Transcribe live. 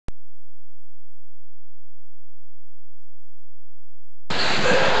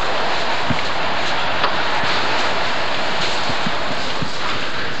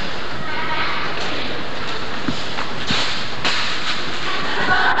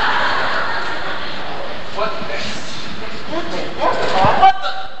What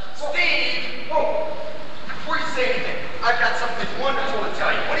the? Steve! Whoa! Before you say anything, I've got something wonderful to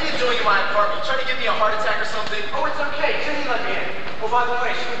tell you. What are you doing in my apartment? You trying to give me a heart attack or something? Oh, it's okay. Jenny let me in. Oh, by the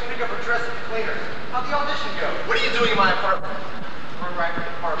way, she went to pick up her dress at the cleaner. How'd the audition go? What are you doing in my apartment? We're right at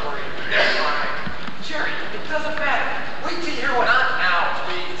the part where you... Never mind. Jerry, it doesn't matter. Wait till you hear what... Not now,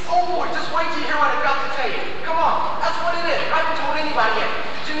 please. Oh, boy, just wait till you hear what I've got to tell you. Come on. That's what it is. I haven't told anybody yet.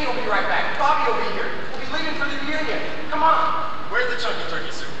 Jenny will be right back. Bobby will be here. We'll be leaving for the reunion. Come on. Where's the chunky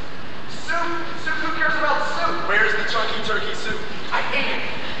turkey soup? Soup? Soup? Who cares about soup? Where's the chunky turkey soup? I ate it.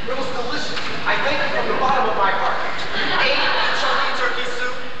 It was delicious. I thank you from the bottom of my heart. You ate the chunky turkey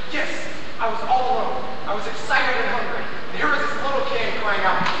soup? Yes. I was all alone. I was excited and hungry. And here was this little kid crying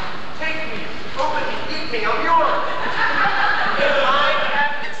out, "Take me, open me, eat me, I'm yours." In my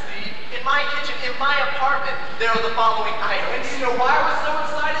cabinet, Steve, in my kitchen, in my apartment, there are the following items. And do you know why I was so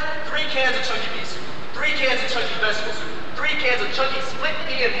excited? 3 cans of chunky beef soup, 3 cans of chunky vegetable soup, 3 cans of chunky split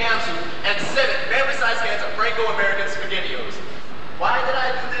pea and ham soup, and 7 family-sized cans of Franco-American SpaghettiOs. Why did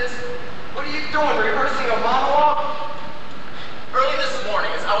I do this? What are you doing, rehearsing a monologue? Early this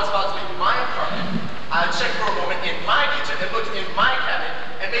morning, as I was about to leave my apartment, I checked for a moment in my kitchen and looked in my cabinet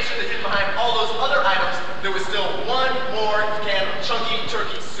and made sure that hidden behind all those other items, there was still 1 more can of chunky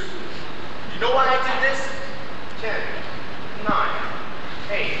turkey soup. You know why I did this? 10, 9,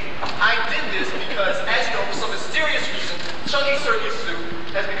 8. I did this because, as you know, for some mysterious reason, chunky turkey soup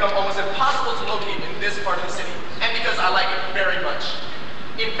has become almost impossible to locate in this part of the city, and because I like it very much.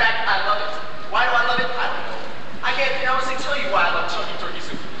 In fact, I love it. Why do I love it? I don't know. I can't honestly tell you why I love chunky turkey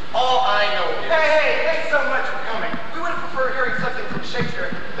soup. All I know is... Hey, thanks so much for coming. We would have preferred hearing something from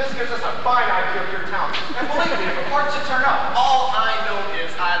Shakespeare. This gives us a fine idea of your talent. And believe me, if a part should turn up. All I know is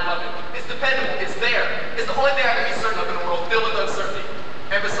I love it. It's dependable. It's there. It's the only thing I can be certain of in a world filled with uncertainty.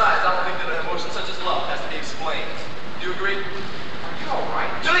 And besides, I don't think that an emotion such as love has to be explained. Do you agree? Are you all right?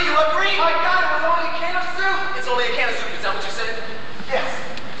 Do you agree? My God, it was only a can of soup. It's only a can of soup. Is that what you said? Yes.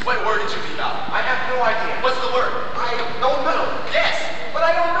 What word did you leave out? I have no idea. What's the word? I don't know. Yes. But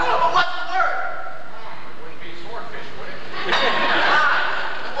I don't know. But what's the word? It wouldn't be swordfish, would it? Mine.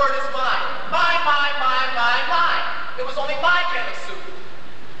 The word is mine. Mine, mine, mine, mine, mine. It was only my can of soup.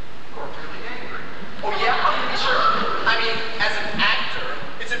 You're really angry. Oh yeah? How can you be sure? I mean, as an actor,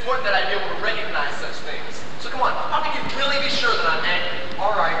 it's important that I be able to recognize such things. So come on, how can you really be sure that I'm angry?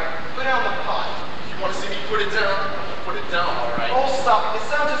 All right, put down the pot. You want to see me put it down? Put it down, all right? Oh, stop it. It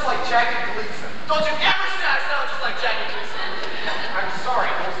sounds just like Jackie Gleason. Don't you ever say I sound just like Jackie Gleason. I'm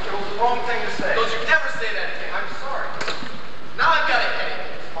sorry. It was the wrong thing to say. Don't you ever say that again. I'm sorry. Now I've got a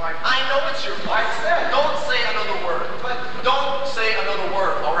headache. Fine. I know it's your fault. I said. Don't say another word. But don't say another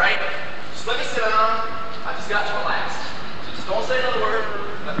word, all right? Just let me sit down. I just got to relax. So just don't say another word.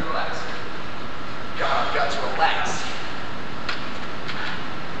 Let me relax. God, I've got to relax.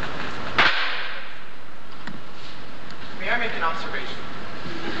 may I make an observation?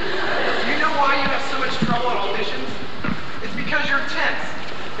 You know why you have so much trouble at auditions? It's because you're tense.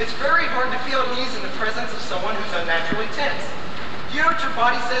 It's very hard to feel at ease in the presence of someone who's unnaturally tense. Do you know what your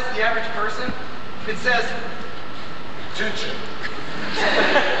body says to the average person? It says, attention.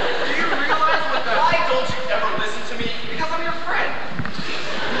 Do you realize what the... Why don't you ever listen to me? Because I'm your friend.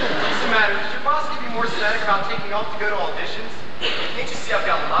 What's the matter? Did your boss give you more static about taking off to go to auditions? Can't you see I've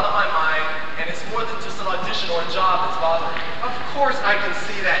got a lot on my mind, and it's more than just an audition or a job that's bothering me? Of course I can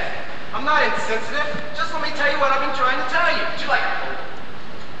see that. I'm not insensitive. Just let me tell you what I've been trying to tell you. Would you like to hold?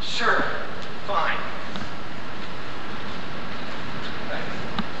 Sure. Fine. Thanks.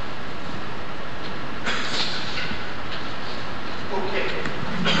 Okay.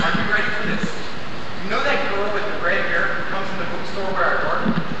 Are you ready for this? You know that girl with the red hair who comes in the bookstore where I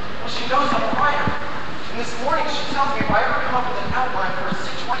work? Well, she knows I'm a writer. And this morning she tells me if I ever come up with an outline for a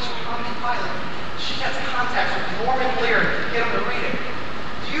situation comedy pilot, she gets contacts with Norman Lear to get him to read it.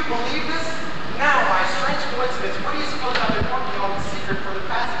 Do you believe this? Now, by a strange coincidence, what do you suppose I've been working on in secret for the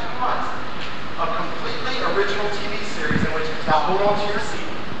past few months? A completely original TV series in which, now hold on to your seat,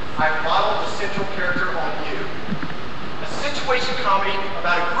 I've modeled the central character on you. A situation comedy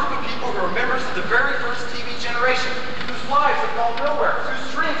about a group of people who are members of the very first TV generation, whose lives have gone nowhere,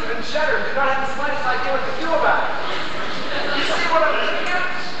 whose dreams have been shattered, and do not have the slightest idea what to do about it. You see what I'm getting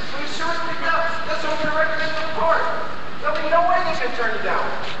at? When you sure picked up, that's what I'm going to recommend for the part. There'll be no way they can turn you down.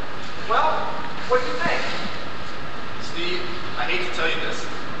 Well, what do you think? Steve, I hate to tell you this.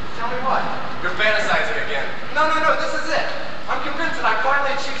 Tell me what? You're fantasizing again. No, this is it. I'm convinced that I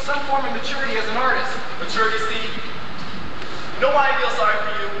finally achieved some form of maturity as an artist. Maturity, Steve? You know why I feel sorry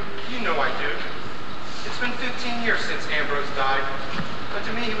for you? You know I do. It's been 15 years since Ambrose died, but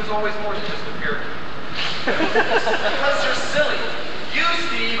to me he was always more than just a character. Because you're silly.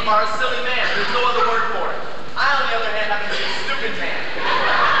 are a silly man. There's no other word for it. I, on the other hand, happen to be a stupid man.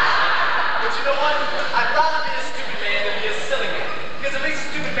 But you know what? I'd rather be a stupid man than be a silly man. Because at least a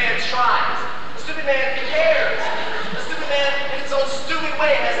stupid man tries. A stupid man cares. A stupid man, in its own stupid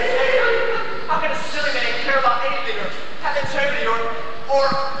way, has integrity. How can a silly man care about anything or have integrity or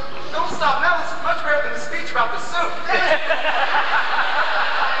don't stop now, it's much better than the speech about the soup.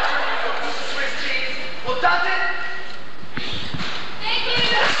 Swiss cheese. Well, does it? Thank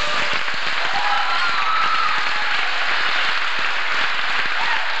you.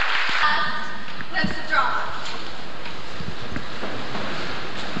 What's the drama?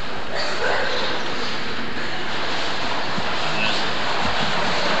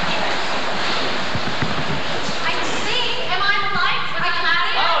 I see. Am I right? I got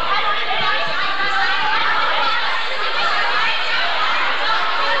it.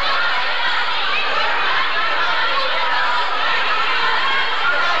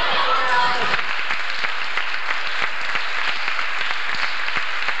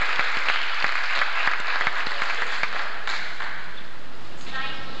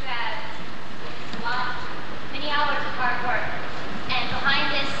 Tonight you had a lot, many hours of hard work. And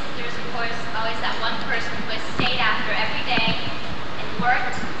behind this, there's of course always that one person who has stayed after every day and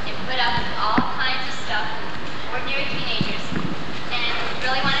worked and put up with all kinds of stuff ordinary teenagers